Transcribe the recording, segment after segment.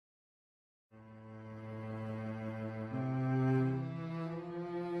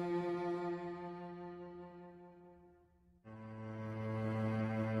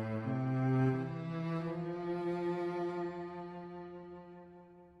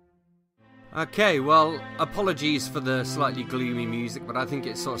Okay, well, apologies for the slightly gloomy music, but I think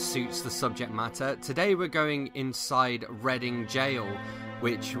it sort of suits the subject matter. Today we're going inside Reading Jail,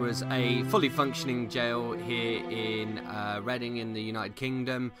 which was a fully functioning jail here in Reading in the United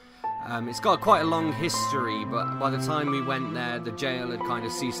Kingdom. It's got quite a long history, but by the time we went there, the jail had kind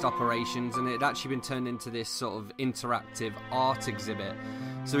of ceased operations and it had actually been turned into this sort of interactive art exhibit.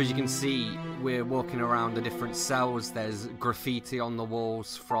 So as you can see, we're walking around the different cells. There's graffiti on the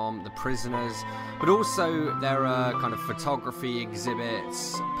walls from the prisoners, but also there are kind of photography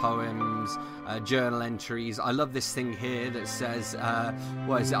exhibits, poems, journal entries. I love this thing here that says,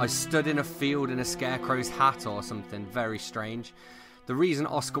 what is it? I stood in a field in a scarecrow's hat or something. Very strange. The reason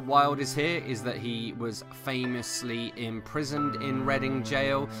Oscar Wilde is here is that he was famously imprisoned in Reading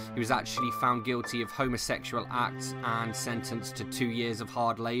Jail. He was actually found guilty of homosexual acts and sentenced to 2 years of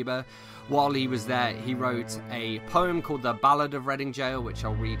hard labour. While he was there, he wrote a poem called The Ballad of Reading Jail, which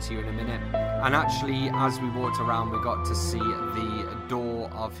I'll read to you in a minute. And actually, as we walked around, we got to see the door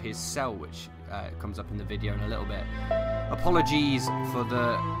of his cell, which comes up in the video in a little bit. Apologies for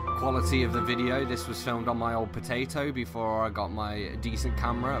the quality of the video. This was filmed on my old potato before I got my decent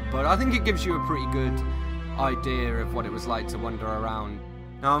camera, but I think it gives you a pretty good idea of what it was like to wander around.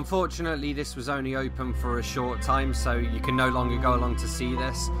 Now, unfortunately, this was only open for a short time, so you can no longer go along to see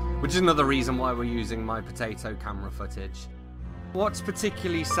this, which is another reason why we're using my potato camera footage. What's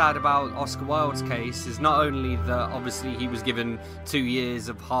particularly sad about Oscar Wilde's case is not only that obviously he was given 2 years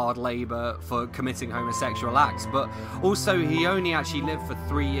of hard labour for committing homosexual acts, but also he only actually lived for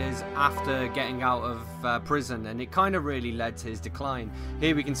 3 years after getting out of prison, and it kind of really led to his decline.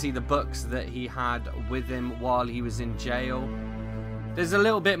 Here we can see the books that he had with him while he was in jail. There's a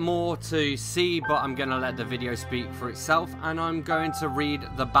little bit more to see, but I'm going to let the video speak for itself, and I'm going to read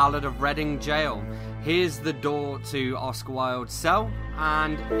The Ballad of Reading Jail. Here's the door to Oscar Wilde's cell,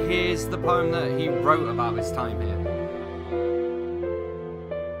 and here's the poem that he wrote about his time here.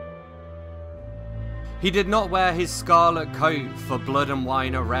 He did not wear his scarlet coat, for blood and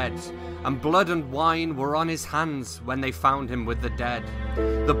wine are red, and blood and wine were on his hands when they found him with the dead,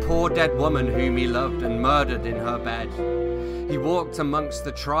 the poor dead woman whom he loved and murdered in her bed. He walked amongst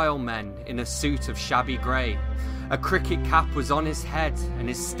the trial men in a suit of shabby grey. A cricket cap was on his head, and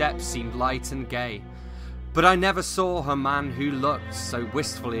his steps seemed light and gay. But I never saw a man who looked so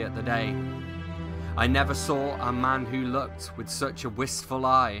wistfully at the day. I never saw a man who looked with such a wistful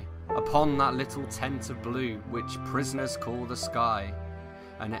eye upon that little tent of blue which prisoners call the sky,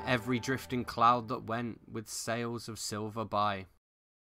 and at every drifting cloud that went with sails of silver by.